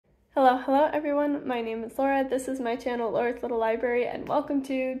Hello everyone, my name is Laura, this is my channel Laura's Little Library, and welcome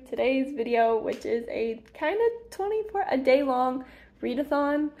to today's video, which is a kind of a day-long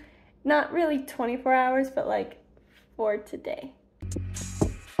readathon. Not really 24 hours, but like for today.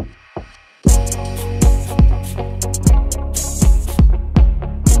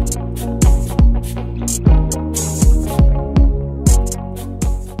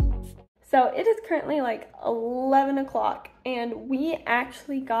 So it is currently like 11 o'clock and we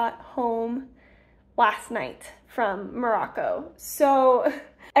actually got home last night from Morocco. So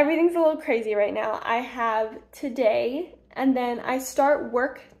everything's a little crazy right now. I have today and then I start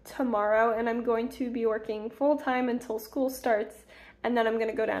work tomorrow and I'm going to be working full-time until school starts, and then I'm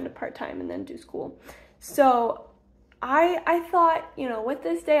gonna go down to part-time and then do school. So I thought, you know, with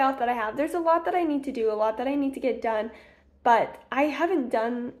this day off that I have, there's a lot that I need to do, a lot that I need to get done. But I haven't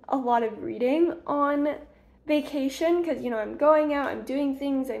done a lot of reading on vacation because, you know, I'm going out, I'm doing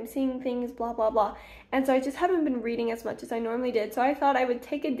things, I'm seeing things, blah, blah, blah. And so I just haven't been reading as much as I normally did. So I thought I would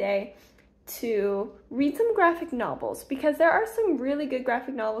take a day to read some graphic novels because there are some really good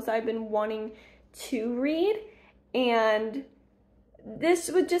graphic novels I've been wanting to read. And this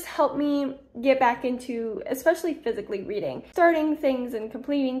would just help me get back into, especially physically reading, starting things and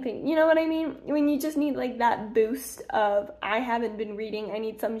completing things, you know what I mean? When you just need like that boost of, I haven't been reading, I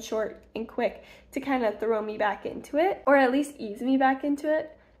need something short and quick to kind of throw me back into it, or at least ease me back into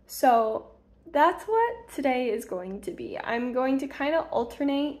it. So that's what today is going to be. I'm going to kind of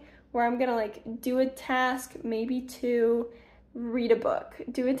alternate where I'm gonna like do a task, maybe two, read a book,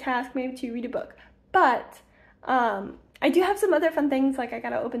 do a task, maybe two, read a book. But I do have some other fun things, like I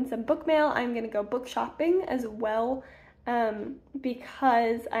gotta open some book mail. I'm gonna go book shopping as well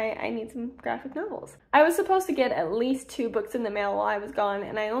because I need some graphic novels. I was supposed to get at least 2 books in the mail while I was gone,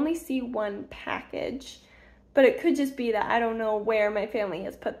 and I only see 1 package, but it could just be that I don't know where my family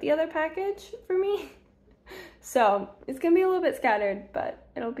has put the other package for me. So it's gonna be a little bit scattered, but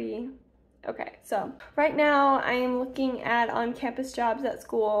it'll be okay. So right now I am looking at on-campus jobs at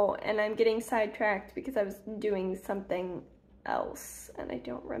school, and I'm getting sidetracked because I was doing something else and I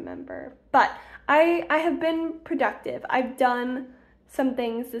don't remember. But I have been productive. I've done some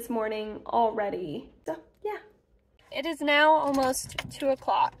things this morning already. So yeah. It is now almost 2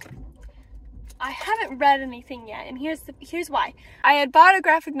 o'clock. I haven't read anything yet, and here's why. I had bought a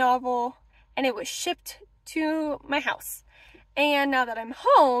graphic novel and it was shipped to my house. And now that I'm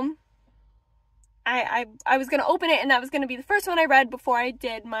home, I was going to open it, and that was going to be the first one I read before I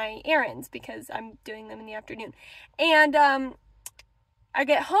did my errands because I'm doing them in the afternoon. And I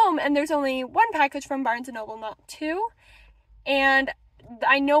get home and there's only 1 package from Barnes & Noble, not 2. And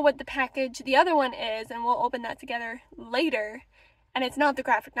I know what the other one is, and we'll open that together later. And it's not the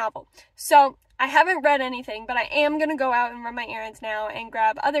graphic novel. So I haven't read anything, but I am going to go out and run my errands now and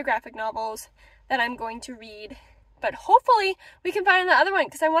grab other graphic novels that I'm going to read. But hopefully we can find the other one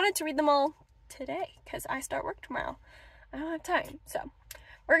because I wanted to read them all today because I start work tomorrow. I don't have time. So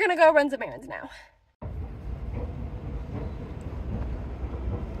we're gonna go run some errands now.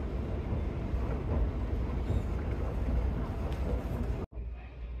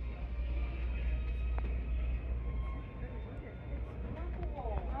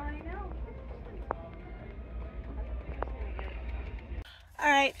 All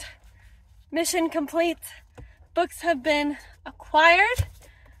right, mission complete. Books have been acquired.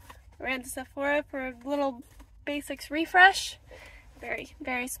 I ran to Sephora for a little basics refresh,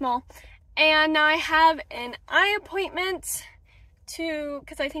 very small, and now I have an eye appointment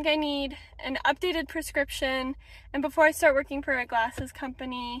because I think I need an updated prescription, and before I start working for a glasses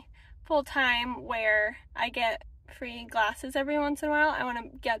company full-time where I get free glasses every once in a while, I want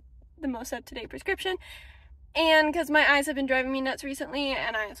to get the most up-to-date prescription, and because my eyes have been driving me nuts recently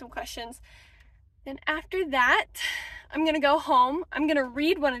and I have some questions. Then after that, I'm gonna go home. I'm gonna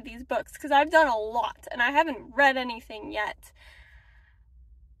read one of these books because I've done a lot and I haven't read anything yet.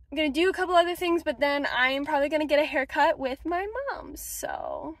 I'm gonna do a couple other things, but then I'm probably gonna get a haircut with my mom.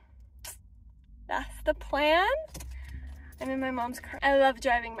 So that's the plan. I'm in my mom's car. I love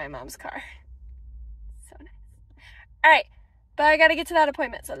driving my mom's car. So nice. All right, but I gotta get to that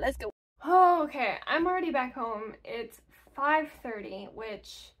appointment, so let's go. Oh, okay, I'm already back home. It's 5:30,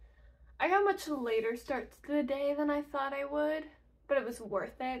 which I got much later start to the day than I thought I would, but it was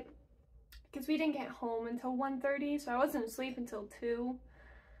worth it because we didn't get home until 1:30, so I wasn't asleep until 2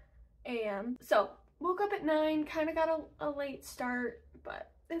 a.m. So woke up at 9, kind of got a late start, but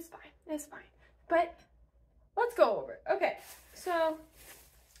it's fine. But let's go over it. Okay, so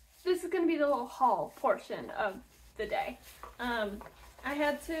this is gonna be the little haul portion of the day. I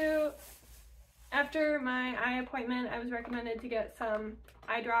had to, after my eye appointment, I was recommended to get some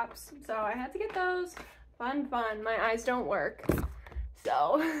eye drops, so I had to get those. Fun. My eyes don't work,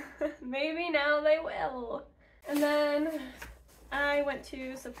 so maybe now they will. And then I went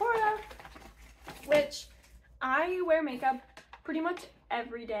to Sephora, which I wear makeup pretty much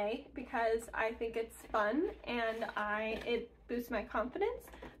every day because I think it's fun and it boosts my confidence,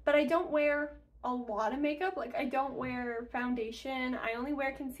 but I don't wear a lot of makeup. Like, I don't wear foundation. I only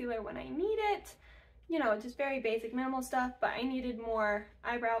wear concealer when I need it, you know, just very basic minimal stuff. But I needed more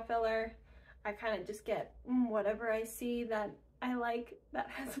eyebrow filler. I kind of just get whatever I see that I like that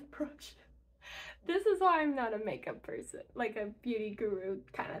has a brush. This is why I'm not a makeup person, like a beauty guru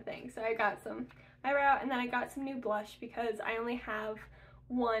kind of thing. So I got some eyebrow, and then I got some new blush because I only have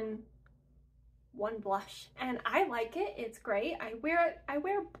one blush and I like it. It's great. I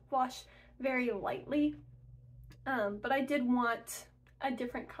wear blush very lightly, but I did want a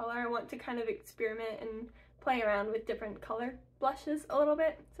different color. I want to kind of experiment and play around with different color blushes a little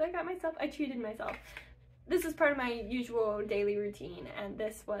bit. So I treated myself. This is part of my usual daily routine, and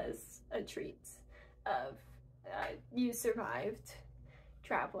this was a treat of you survived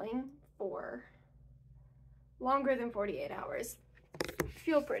traveling for longer than 48 hours.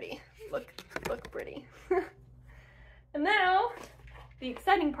 Feel pretty, look pretty. And now, the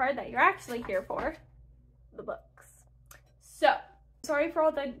exciting part that you're actually here for, the books. So, sorry for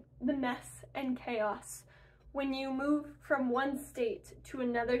all the mess and chaos when you move from one state to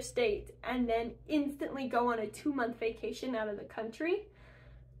another state and then instantly go on a 2-month vacation out of the country.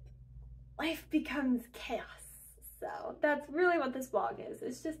 Life becomes chaos. So that's really what this vlog is.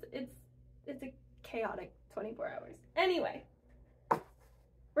 It's just, it's a chaotic 24 hours. Anyway,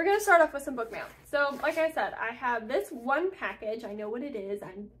 we're gonna start off with some book mail. So like I said, I have this one package. I know what it is.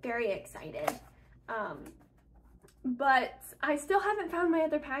 I'm very excited. But I still haven't found my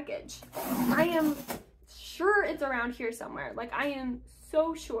other package. I am sure it's around here somewhere. Like, I am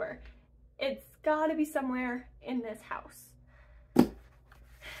so sure. It's gotta be somewhere in this house.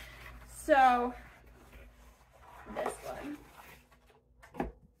 So, this one.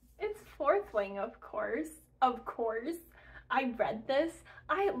 It's Fourth Wing, of course. Of course. I read this.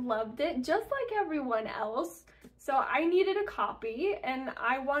 I loved it, just like everyone else. So I needed a copy, and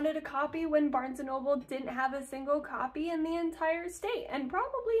I wanted a copy when Barnes & Noble didn't have a single copy in the entire state, and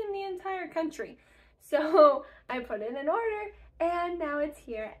probably in the entire country. So I put in an order, and now it's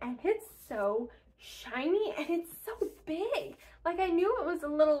here, and it's so shiny, and it's so big. Like, I knew it was a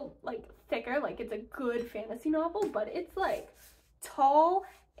little, like, thicker, like it's a good fantasy novel, but it's, like, tall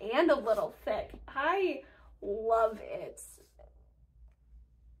and a little thick. I love it.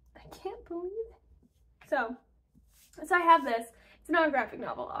 I can't believe it. So I have this. It's not a graphic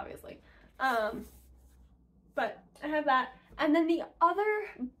novel, obviously. But I have that. And then the other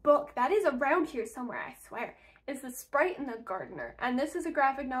book that is around here somewhere, I swear, is The Sprite and the Gardener. And this is a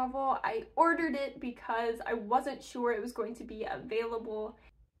graphic novel. I ordered it because I wasn't sure it was going to be available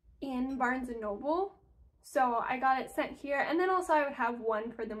in Barnes & Noble. So I got it sent here. And then also I would have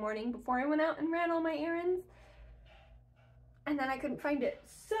one for the morning before I went out and ran all my errands. And then I couldn't find it.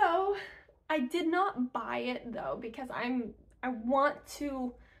 So I did not buy it though, because I want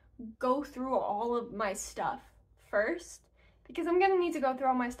to go through all of my stuff first, because I'm gonna need to go through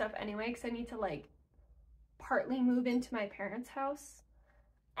all my stuff anyway, because I need to, like, partly move into my parents' house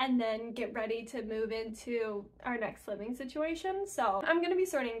and then get ready to move into our next living situation. So I'm gonna be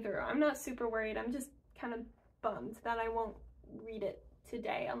sorting through. I'm not super worried. I'm just kind of bummed that I won't read it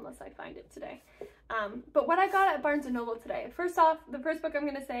today unless I find it today. But what I got at Barnes & Noble today, first off, the first book I'm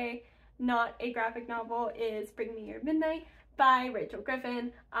gonna say, not a graphic novel, is Bring Me Your Midnight by Rachel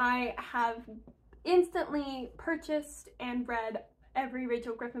Griffin. I have instantly purchased and read every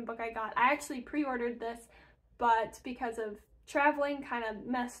Rachel Griffin book I got. I actually pre-ordered this, but because of traveling, kind of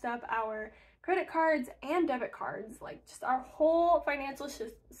messed up our credit cards and debit cards. Like, just our whole financial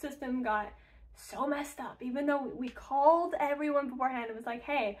system got so messed up, even though we called everyone beforehand and was like,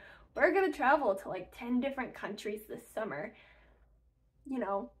 hey, we're gonna travel to like 10 different countries this summer, you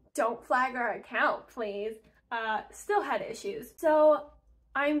know, don't flag our account, please. Still had issues. So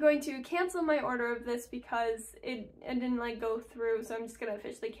I'm going to cancel my order of this because it didn't, like, go through. So I'm just gonna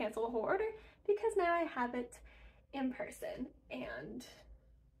officially cancel the whole order because now I have it in person, and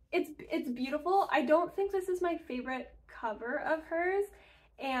it's beautiful. I don't think this is my favorite cover of hers,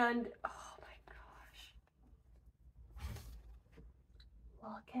 and oh my gosh,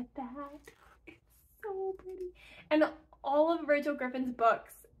 look at that. It's so pretty. And all of Rachel Griffin's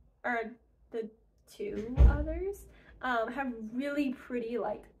books, or the two others, have really pretty,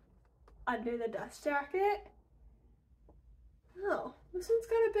 like, under the dust jacket. Oh, this one's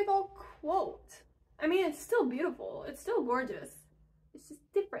got a big old quote. I mean, it's still beautiful. It's still gorgeous. it's just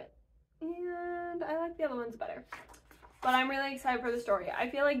different. And I like the other ones better. But I'm really excited for the story. I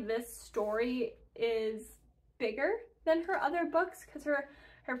feel like this story is bigger than her other books because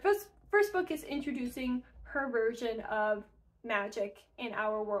her first book is introducing her version of magic in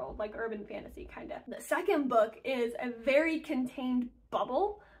our world, like urban fantasy kind of. The second book is a very contained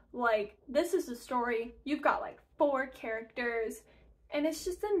bubble. Like, this is the story. You've got like 4 characters and it's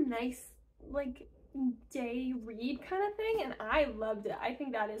just a nice like day read kind of thing, and I loved it. I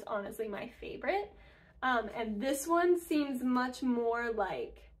think that is honestly my favorite. And this one seems much more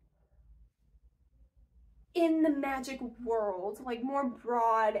like in the magic world, like more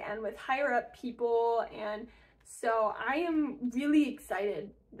broad and with higher up people, and so I am really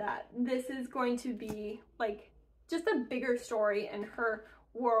excited that this is going to be like just a bigger story in her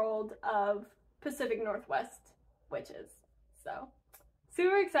world of Pacific Northwest witches. So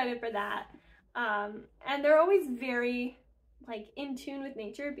super excited for that. And they're always very like in tune with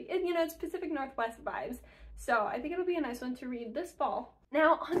nature, you know, it's Pacific Northwest vibes. So I think it'll be a nice one to read this fall.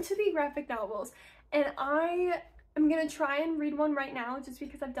 Now onto the graphic novels, and I am gonna try and read one right now just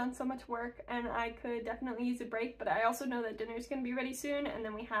because I've done so much work and I could definitely use a break, but I also know that dinner's gonna be ready soon and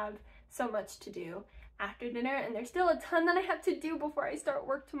then we have so much to do after dinner, and there's still a ton that I have to do before I start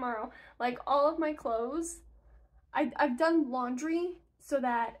work tomorrow. Like all of my clothes, I've done laundry so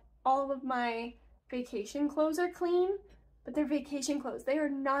that all of my vacation clothes are clean, but they're vacation clothes. They are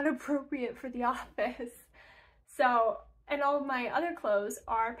not appropriate for the office. So, and all of my other clothes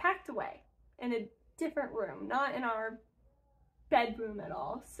are packed away in a different room, not in our bedroom at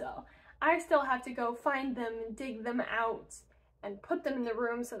all. So I still have to go find them and dig them out and put them in the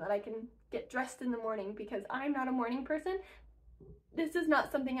room so that I can get dressed in the morning, because I'm not a morning person. This is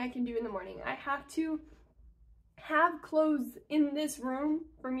not something I can do in the morning. I have to have clothes in this room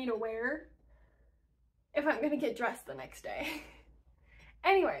for me to wear if I'm gonna get dressed the next day.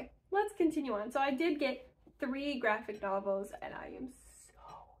 Anyway, let's continue on. So I did get 3 graphic novels and I am so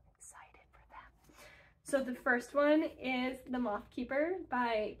excited for them. So the first one is The Moth Keeper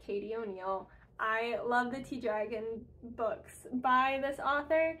by Katie O'Neill. I love the Tea Dragon books by this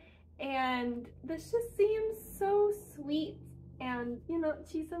author, and this just seems so sweet. And you know,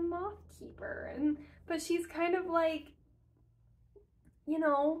 she's a moth keeper, but she's kind of like, you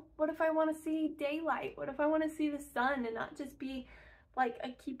know, what if I want to see daylight? What if I want to see the sun and not just be like a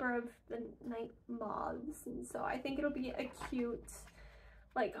keeper of the night moths? And so I think it'll be a cute,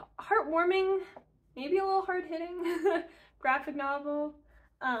 like heartwarming, maybe a little hard-hitting graphic novel.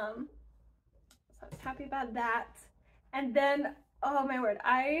 So I was happy about that. And then, oh my word,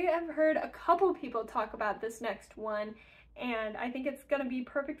 I have heard a couple people talk about this next one, and I think it's gonna be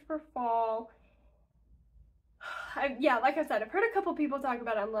perfect for fall. Yeah, like I said, I've heard a couple people talk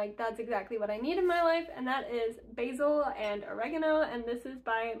about it. I'm like, that's exactly what I need in my life, and that is Basil and Oregano, and this is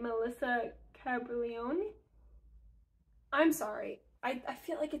by Melissa Cabriglione. I'm sorry, I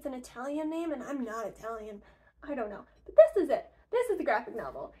feel like it's an Italian name, and I'm not Italian. I don't know, but this is it. This is the graphic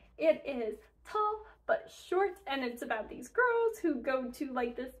novel. It is tall but short, and it's about these girls who go to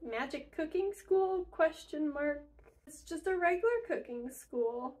like this magic cooking school, question mark. It's just a regular cooking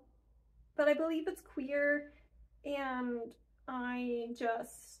school, but I believe it's queer, and I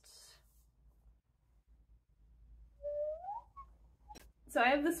just... So I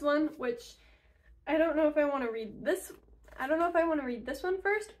have this one, which I don't know if I want to read this. I don't know if I want to read this one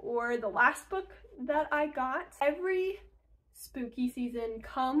first or the last book that I got. Every spooky season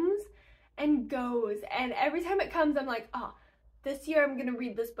comes and goes, and every time it comes I'm like, oh, this year I'm gonna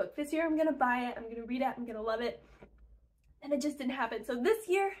read this book, this year I'm gonna buy it, I'm gonna read it, I'm gonna love it, and it just didn't happen. So this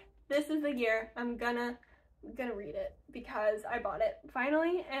year, this is the year I'm gonna read it because I bought it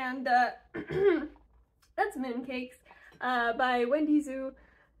finally, and that's Mooncakes by Wendy Zhu,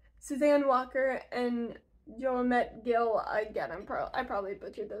 Suzanne Walker, and Joamette Gill. Again, I probably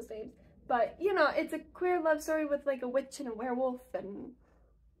butchered those names, but you know, it's a queer love story with like a witch and a werewolf, and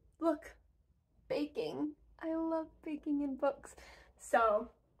look, baking. I love baking in books. So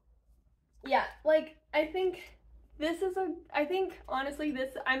yeah, like I think honestly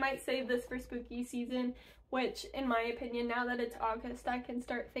I might save this for spooky season, which in my opinion, now that it's August, I can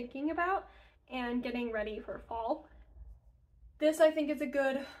start thinking about and getting ready for fall. This I think is a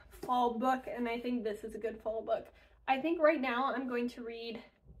good fall book, and I think this is a good fall book. I think right now I'm going to read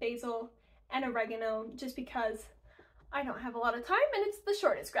Basil and Oregano just because I don't have a lot of time and it's the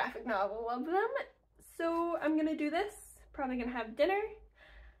shortest graphic novel of them. So I'm gonna do this, probably gonna have dinner.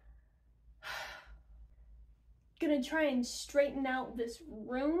 Gonna try and straighten out this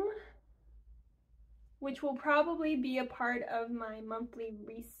room, which will probably be a part of my monthly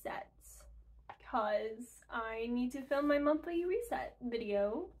resets because I need to film my monthly reset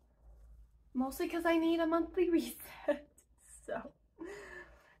video. Mostly because I need a monthly reset. So,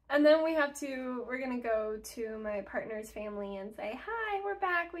 and then we're gonna go to my partner's family and say, hi, we're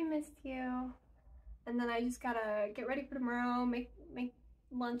back, we missed you. And then I just gotta get ready for tomorrow, make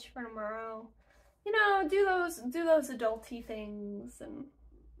lunch for tomorrow. You know, do those adulty things and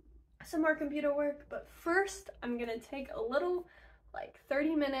some more computer work. But first, I'm gonna take a little, like,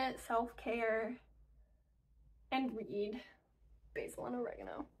 30-minute self-care and read Basil and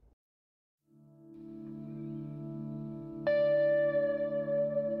Oregano.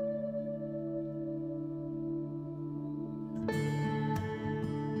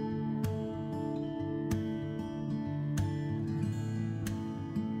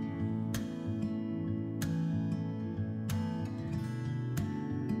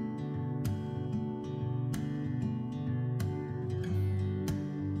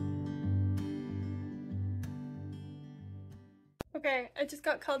 Okay, I just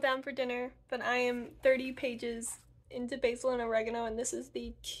got called down for dinner, but I am 30 pages into Basil and Oregano, and this is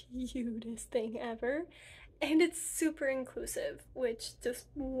the cutest thing ever. And it's super inclusive, which just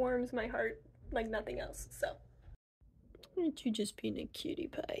warms my heart like nothing else, so. Aren't you just being a cutie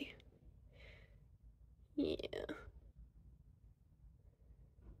pie? Yeah.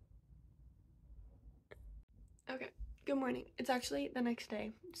 Okay, good morning. It's actually the next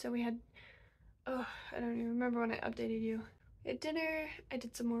day, so we had, oh, I don't even remember when I updated you. We had dinner, I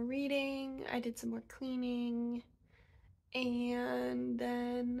did some more reading, I did some more cleaning, and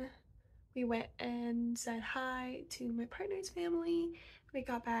then we went and said hi to my partner's family. We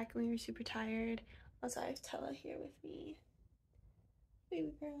got back and we were super tired. Also, I have Tella here with me.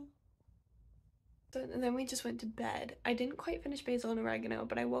 Baby girl. So, and then we just went to bed. I didn't quite finish Basil and Oregano,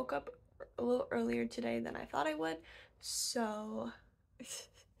 but I woke up a little earlier today than I thought I would, so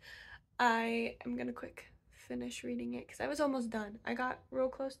I am gonna quick finish reading it because I was almost done. I got real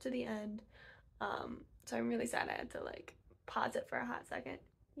close to the end, so I'm really sad I had to like pause it for a hot second.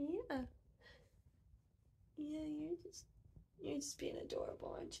 Yeah, you're just being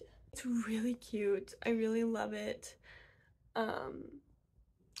adorable, aren't you? It's really cute. I really love it.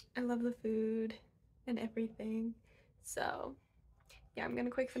 I love the food and everything. So yeah, I'm gonna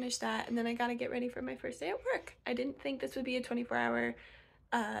quick finish that, and then I gotta get ready for my first day at work. I didn't think this would be a 24-hour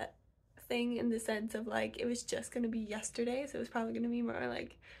thing in the sense of like it was just gonna be yesterday, so it was probably gonna be more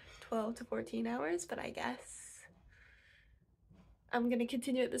like 12 to 14 hours, but I guess I'm gonna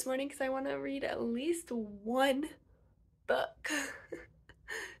continue it this morning because I want to read at least one book.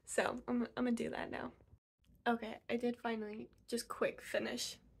 So I'm gonna do that now. Okay, I did finally just quick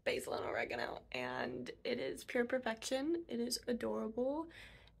finish Basil and Oregano, and it is pure perfection. It is adorable,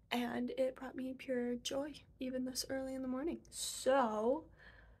 and it brought me pure joy even this early in the morning. So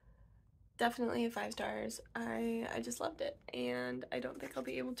definitely a 5 stars. I just loved it, and I don't think I'll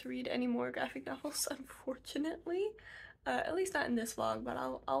be able to read any more graphic novels, unfortunately. At least not in this vlog, but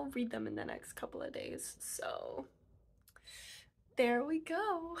I'll read them in the next couple of days. So there we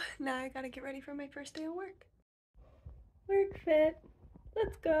go. Now I gotta get ready for my first day of work. Work fit.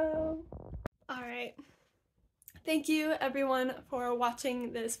 Let's go. All right. Thank you everyone for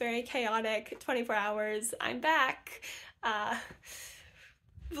watching this very chaotic 24 hours. I'm back.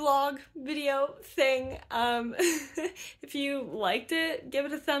 Vlog video thing. If you liked it, give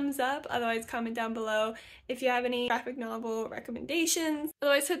it a thumbs up. Otherwise, comment down below if you have any graphic novel recommendations.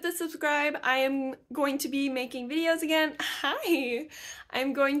 Otherwise, hit the subscribe. I am going to be making videos again. Hi!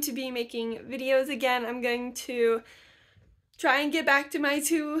 I'm going to be making videos again. I'm going to try and get back to my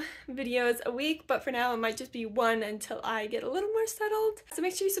 2 videos a week, but for now it might just be 1 until I get a little more settled. So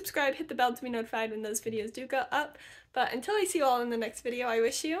make sure you subscribe, hit the bell to be notified when those videos do go up. But until I see you all in the next video, I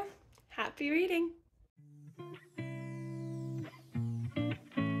wish you happy reading!